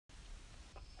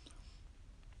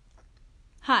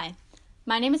Hi,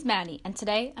 my name is Maddie, and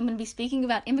today I'm going to be speaking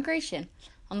about immigration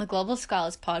on the Global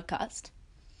Scholars podcast.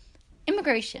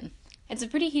 Immigration. It's a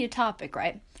pretty heated topic,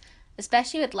 right?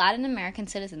 Especially with Latin American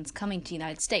citizens coming to the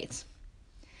United States.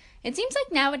 It seems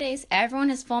like nowadays everyone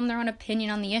has formed their own opinion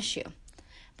on the issue,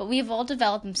 but we have all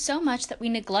developed them so much that we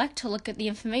neglect to look at the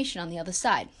information on the other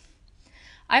side.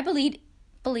 I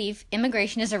believe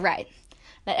immigration is a right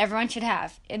that everyone should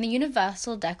have. In the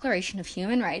Universal Declaration of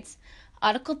Human Rights,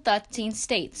 Article 13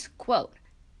 states, quote,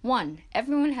 1.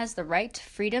 Everyone has the right to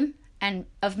freedom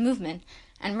of movement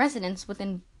and residence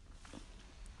within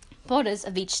borders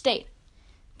of each state.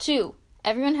 2.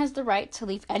 Everyone has the right to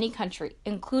leave any country,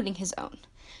 including his own,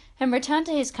 and return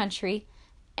to his country,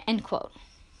 end quote.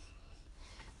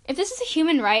 If this is a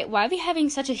human right, why are we having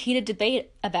such a heated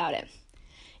debate about it?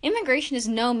 Immigration is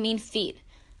no mean feat.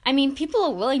 I mean, people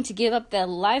are willing to give up their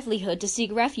livelihood to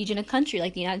seek refuge in a country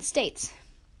like the United States.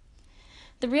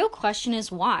 The real question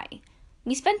is why.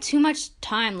 We spend too much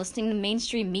time listening to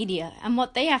mainstream media and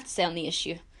what they have to say on the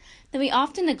issue, that we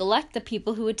often neglect the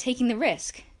people who are taking the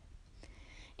risk.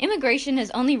 Immigration has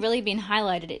only really been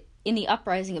highlighted in the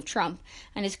uprising of Trump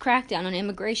and his crackdown on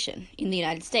immigration in the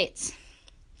United States.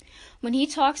 When he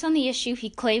talks on the issue, he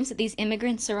claims that these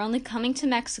immigrants are only coming from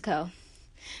Mexico,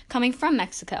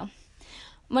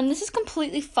 when this is a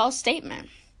completely false statement.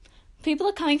 People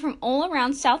are coming from all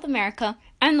around South America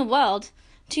and the world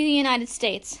to the United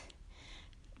States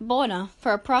border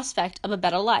for a prospect of a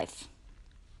better life.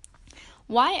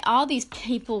 Why are these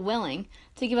people willing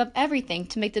to give up everything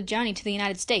to make the journey to the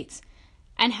United States?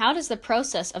 And how does the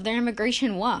process of their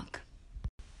immigration work?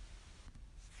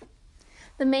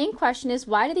 The main question is,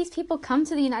 why do these people come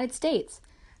to the United States?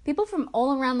 People from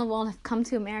all around the world have come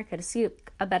to America to seek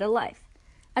a better life.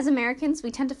 As Americans,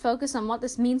 we tend to focus on what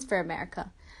this means for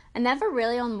America, and never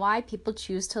really on why people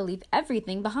choose to leave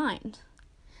everything behind,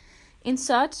 in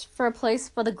search for a place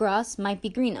where the grass might be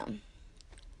greener.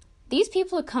 These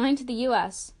people are coming to the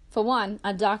U.S., for one,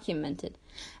 undocumented,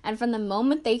 and from the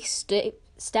moment they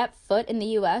step foot in the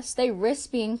U.S., they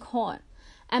risk being caught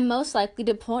and most likely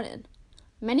deported.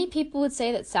 Many people would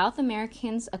say that South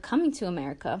Americans are coming to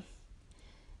America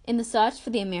in the search for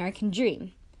the American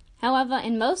dream. However,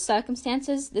 in most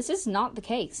circumstances, this is not the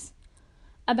case.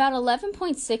 About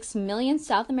 11.6 million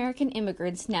South American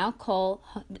immigrants now call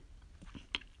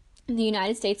the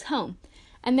United States home,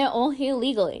 and they're all here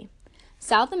legally.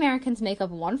 South Americans make up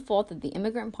 1/4 of the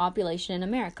immigrant population in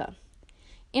America.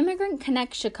 Immigrant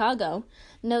Connect Chicago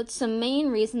notes some main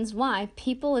reasons why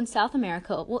people in South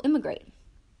America will immigrate.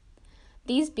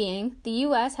 These being, the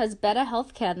U.S. has better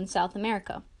health care than South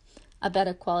America, a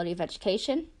better quality of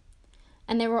education,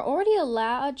 and there were already a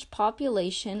large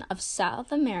population of South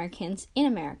Americans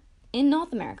in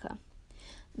North America.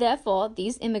 Therefore,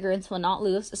 these immigrants will not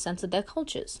lose a sense of their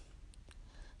cultures.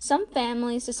 Some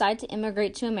families decide to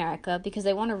immigrate to America because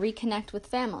they want to reconnect with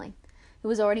family who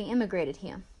has already immigrated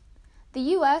here.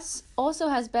 The U.S. also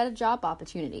has better job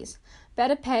opportunities,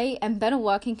 better pay, and better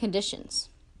working conditions.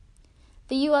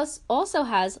 The U.S. also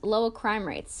has lower crime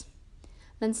rates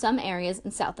than some areas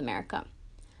in South America,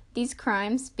 these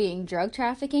crimes being drug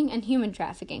trafficking and human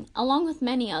trafficking, along with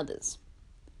many others.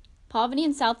 Poverty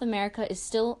in South America is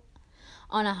still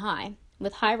on a high,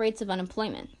 with high rates of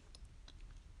unemployment.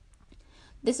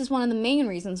 This is one of the main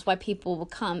reasons why people will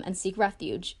come and seek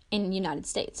refuge in the United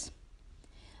States.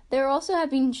 There also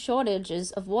have been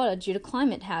shortages of water due to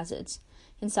climate hazards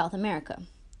in South America.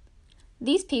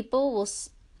 These people will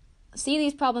see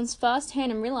these problems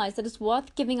firsthand and realize that it's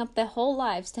worth giving up their whole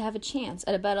lives to have a chance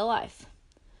at a better life.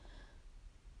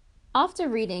 After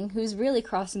reading Who's Really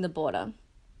Crossing the Border,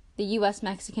 the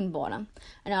U.S.-Mexican border,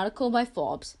 an article by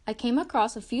Forbes, I came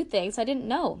across a few things I didn't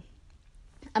know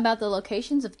about the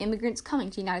locations of immigrants coming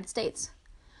to the United States.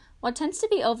 What tends to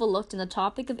be overlooked in the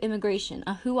topic of immigration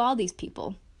are who are these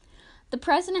people. The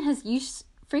president has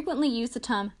frequently used the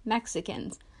term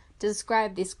Mexicans to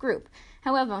describe this group.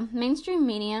 However, mainstream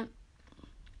media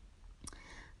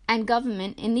and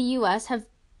government in the U.S.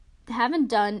 haven't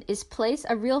done is place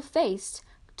a real face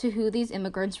to who these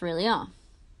immigrants really are.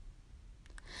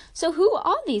 So who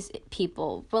are these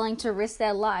people willing to risk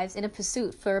their lives in a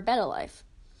pursuit for a better life?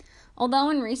 Although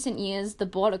in recent years the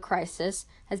border crisis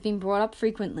has been brought up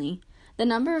frequently, the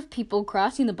number of people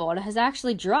crossing the border has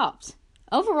actually dropped.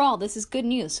 Overall, this is good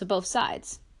news for both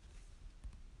sides.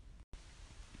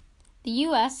 The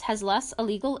U.S. has less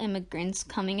illegal immigrants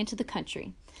coming into the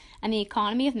country, and the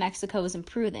economy of Mexico is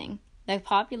improving. Their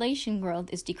population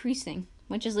growth is decreasing,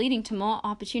 which is leading to more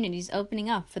opportunities opening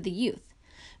up for the youth,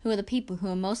 who are the people who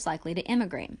are most likely to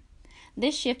immigrate.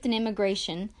 This shift in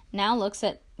immigration now looks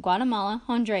at Guatemala,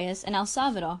 Honduras, and El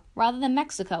Salvador, rather than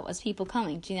Mexico as people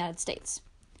coming to the United States.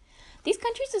 These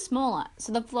countries are smaller,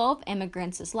 so the flow of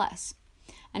immigrants is less,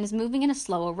 and is moving at a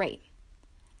slower rate.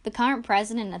 The current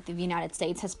president of the United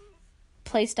States has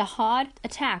placed a hard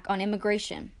attack on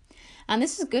immigration, and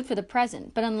this is good for the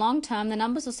present, but in long term the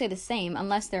numbers will stay the same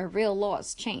unless there are real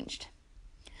laws changed.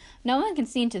 No one can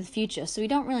see into the future, so we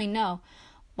don't really know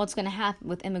what's going to happen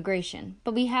with immigration,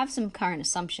 but we have some current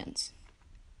assumptions.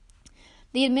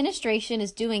 The administration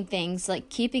is doing things like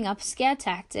keeping up scare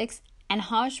tactics and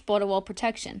harsh border wall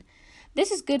protection.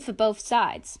 This is good for both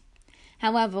sides.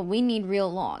 However, we need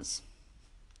real laws.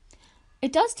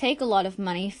 It does take a lot of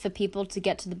money for people to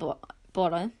get to the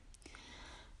border.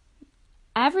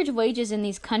 Average wages in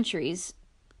these countries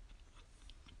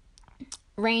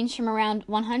range from around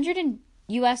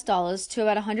 $100 to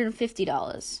about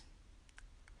 $150.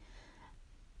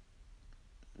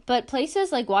 But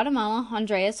places like Guatemala,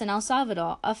 Honduras, and El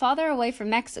Salvador are farther away from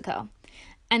Mexico,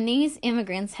 and these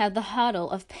immigrants have the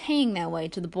hurdle of paying their way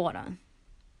to the border.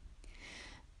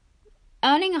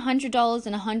 Earning $100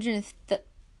 and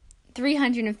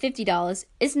 $350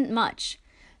 isn't much,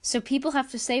 so people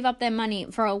have to save up their money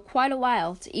for quite a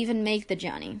while to even make the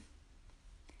journey.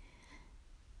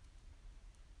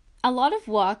 A lot of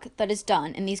work that is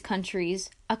done in these countries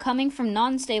are coming from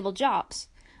non-stable jobs,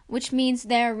 which means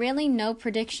there are really no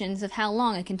predictions of how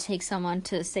long it can take someone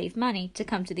to save money to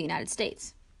come to the United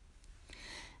States.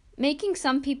 Making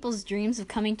some people's dreams of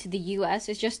coming to the U.S.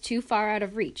 is just too far out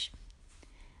of reach.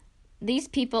 These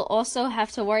people also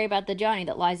have to worry about the journey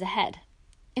that lies ahead.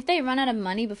 If they run out of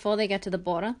money before they get to the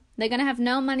border, they're going to have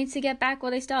no money to get back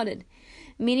where they started,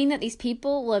 meaning that these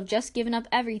people will have just given up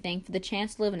everything for the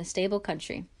chance to live in a stable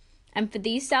country. And for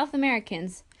these South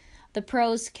Americans, the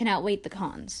pros can outweigh the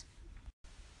cons.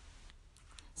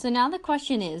 So now the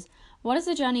question is, what is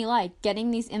the journey like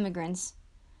getting these immigrants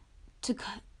to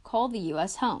call the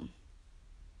U.S. home?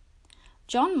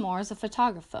 John Moore is a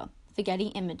photographer for Getty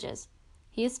Images.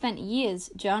 He has spent years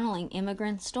journaling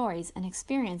immigrant stories and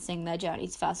experiencing their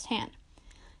journeys firsthand.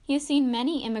 He has seen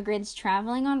many immigrants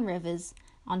traveling on rivers,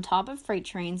 on top of freight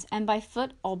trains, and by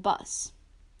foot or bus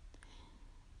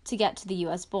to get to the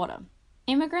U.S. border.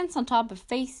 Immigrants on top of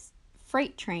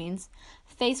freight trains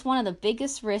face one of the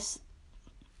biggest risks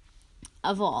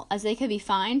of all, as they could be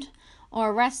fined or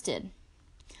arrested.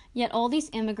 Yet all these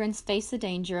immigrants face the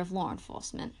danger of law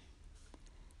enforcement.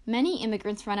 Many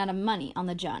immigrants run out of money on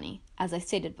the journey, as I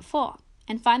stated before,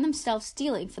 and find themselves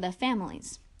stealing for their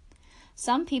families.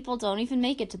 Some people don't even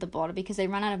make it to the border because they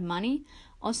run out of money,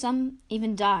 or some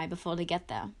even die before they get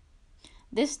there.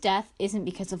 This death isn't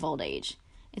because of old age.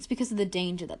 It's because of the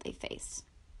danger that they face.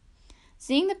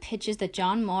 Seeing the pictures that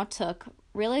John Moore took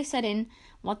really set in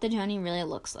what the journey really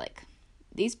looks like.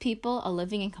 These people are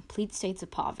living in complete states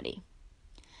of poverty.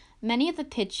 Many of the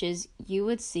pictures you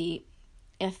would see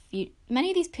many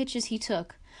of these pictures he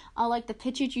took are like the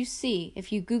pictures you see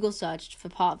if you Google searched for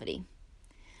poverty.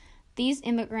 These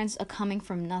immigrants are coming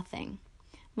from nothing.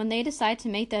 When they decide to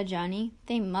make their journey,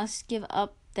 they must give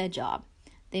up their job.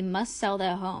 They must sell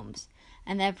their homes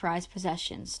and their prized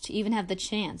possessions to even have the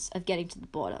chance of getting to the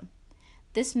border.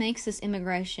 This makes this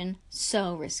immigration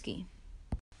so risky.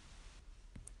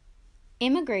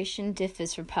 Immigration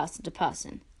differs from person to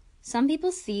person. Some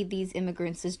people see these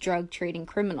immigrants as drug-trading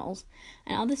criminals,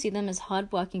 and others see them as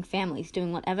hard-working families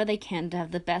doing whatever they can to have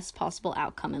the best possible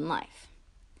outcome in life.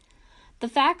 The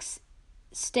facts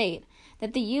state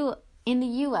that in the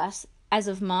U.S., as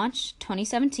of March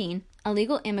 2017,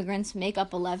 illegal immigrants make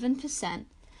up 11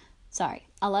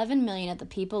 million of the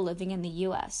people living in the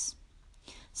U.S.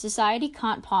 Society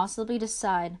can't possibly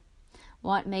decide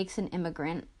what makes an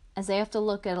immigrant, as they have to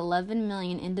look at 11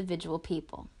 million individual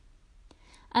people.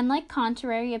 Unlike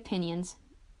contrary opinions,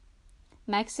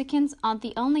 Mexicans aren't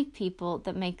the only people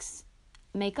that make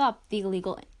up the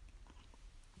illegal.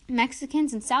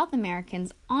 Mexicans and South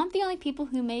Americans aren't the only people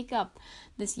who make up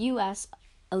this U.S.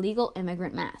 illegal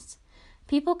immigrant mass.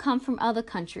 People come from other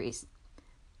countries,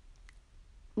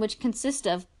 which consist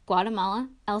of Guatemala,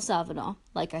 El Salvador,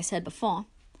 like I said before,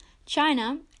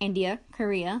 China, India,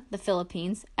 Korea, the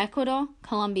Philippines, Ecuador,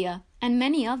 Colombia, and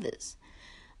many others.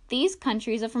 These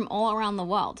countries are from all around the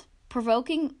world,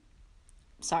 proving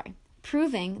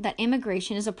that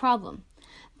immigration is a problem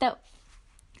that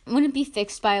wouldn't be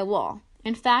fixed by a wall.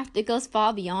 In fact, it goes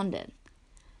far beyond it.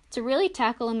 To really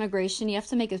tackle immigration, you have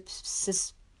to make a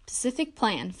specific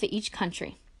plan for each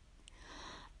country.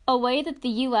 A way that the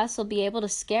U.S. will be able to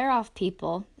scare off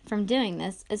people from doing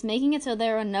this is making it so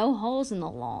there are no holes in the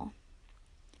law.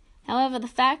 However, the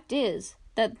fact is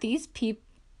that these people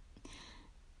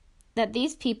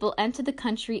enter the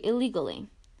country illegally.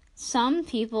 Some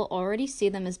people already see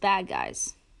them as bad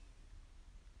guys.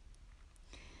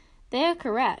 They are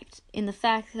correct in the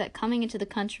fact that coming into the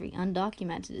country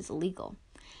undocumented is illegal.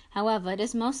 However, it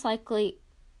is most likely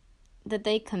that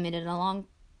they committed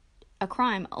a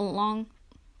crime a long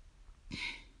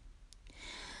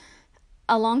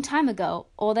time ago,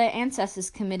 or their ancestors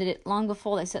committed it long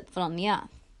before they set foot on the earth.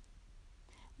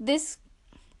 This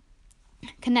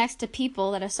connects to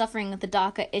people that are suffering with the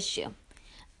DACA issue,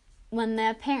 when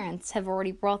their parents have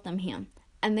already brought them here,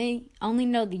 and they only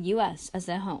know the U.S. as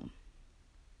their home.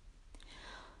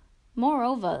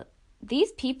 Moreover,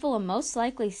 these people are most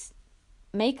likely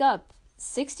make up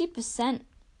 60%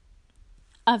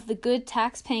 of the good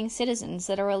tax-paying citizens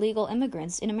that are illegal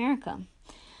immigrants in America.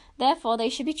 Therefore, they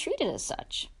should be treated as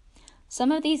such.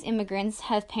 Some of these immigrants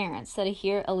have parents that are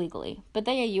here illegally, but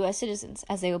they are U.S. citizens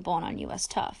as they were born on U.S.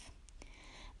 turf.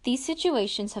 These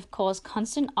situations have caused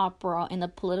constant uproar in the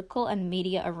political and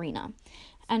media arena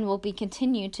and will be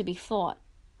continued to be fought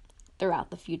throughout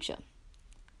the future.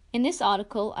 In this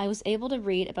article, I was able to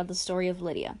read about the story of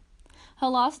Lydia. Her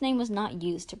last name was not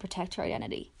used to protect her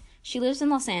identity. She lives in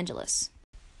Los Angeles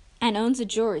and owns a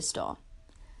jewelry store.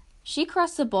 She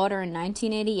crossed the border in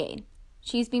 1988.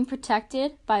 She's been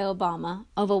protected by Obama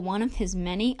over one of his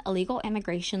many illegal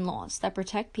immigration laws that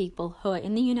protect people who are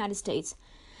in the United States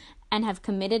and have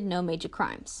committed no major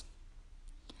crimes.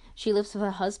 She lives with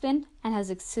her husband and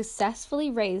has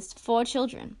successfully raised 4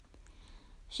 children.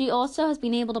 She also has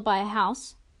been able to buy a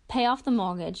house, pay off the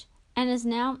mortgage, and is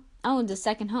now owns a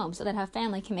second home so that her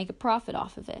family can make a profit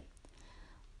off of it.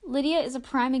 Lydia is a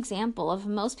prime example of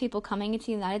most people coming into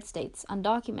the United States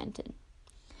undocumented.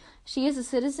 She is a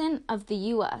citizen of the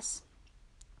U.S.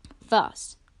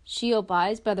 Thus, she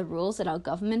abides by the rules that our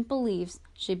government believes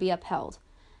should be upheld.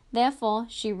 Therefore,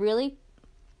 she really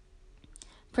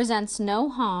presents no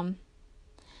harm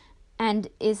and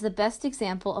is the best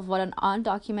example of what an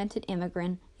undocumented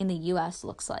immigrant in the U.S.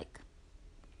 looks like.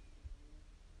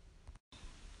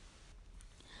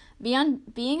 Being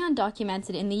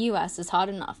undocumented in the U.S. is hard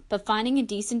enough, but finding a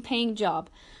decent paying job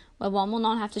where one will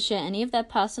not have to share any of their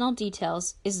personal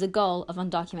details is the goal of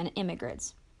undocumented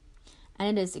immigrants,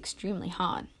 and it is extremely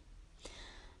hard.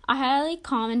 A highly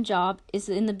common job is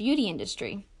in the beauty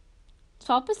industry.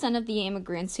 12% of the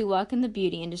immigrants who work in the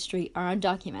beauty industry are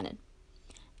undocumented.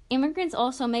 Immigrants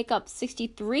also make up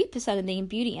 63% of the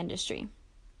beauty industry.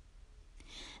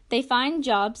 They find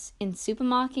jobs in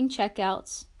supermarket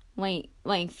checkouts,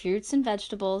 weighing fruits and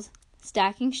vegetables,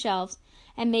 stacking shelves,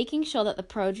 and making sure that the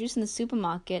produce in the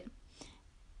supermarket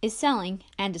is selling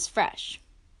and is fresh.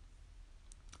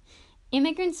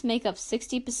 Immigrants make up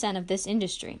 60% of this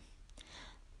industry.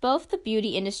 Both the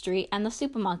beauty industry and the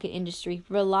supermarket industry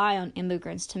rely on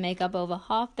immigrants to make up over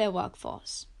half their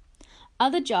workforce.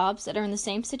 Other jobs that are in the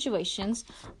same situations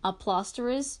are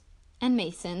plasterers and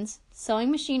masons,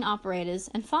 sewing machine operators,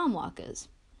 and farm workers.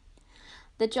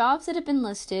 The jobs that have been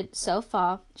listed so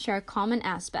far share a common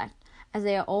aspect, as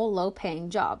they are all low-paying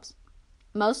jobs,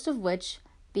 most of which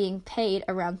being paid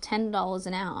around $10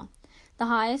 an hour, the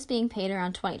highest being paid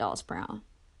around $20 per hour.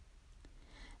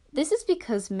 This is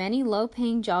because many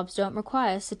low-paying jobs don't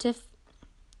require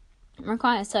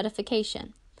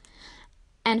certification,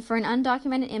 and for an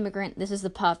undocumented immigrant, this is the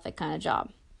perfect kind of job.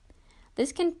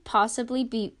 This can possibly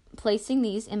be placing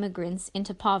these immigrants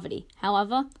into poverty.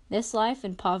 However, this life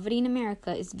in poverty in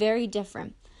America is very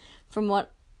different from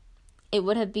what it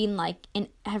would have been like in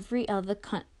every other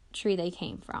country they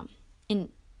came from,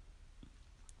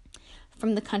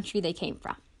 from the country they came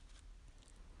from.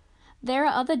 There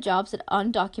are other jobs that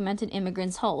undocumented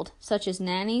immigrants hold, such as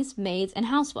nannies, maids, and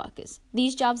houseworkers.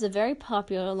 These jobs are very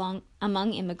popular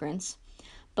among immigrants,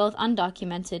 both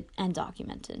undocumented and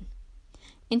documented.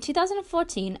 In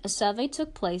 2014, a survey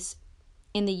took place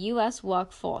in the U.S.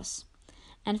 workforce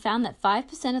and found that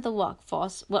 5% of the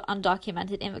workforce were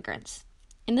undocumented immigrants.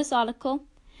 In this article,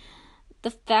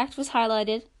 the fact was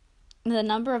highlighted that the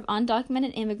number of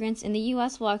undocumented immigrants in the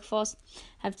U.S. workforce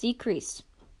have decreased,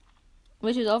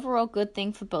 which is overall a good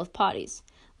thing for both parties.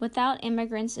 Without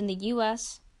immigrants in the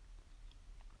U.S.,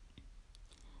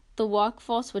 the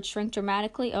workforce would shrink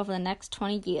dramatically over the next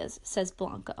 20 years, says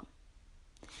Blanco.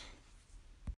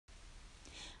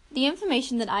 The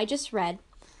information that I just read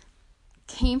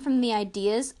came from the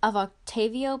ideas of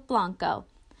Octavio Blanco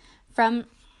from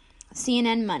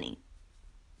CNN Money.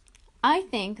 I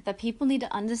think that people need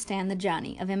to understand the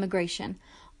journey of immigration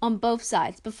on both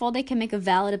sides before they can make a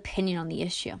valid opinion on the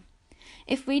issue.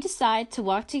 If we decide to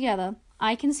work together,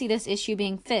 I can see this issue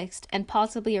being fixed and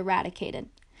possibly eradicated.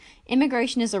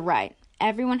 Immigration is a right.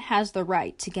 Everyone has the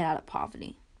right to get out of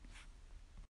poverty.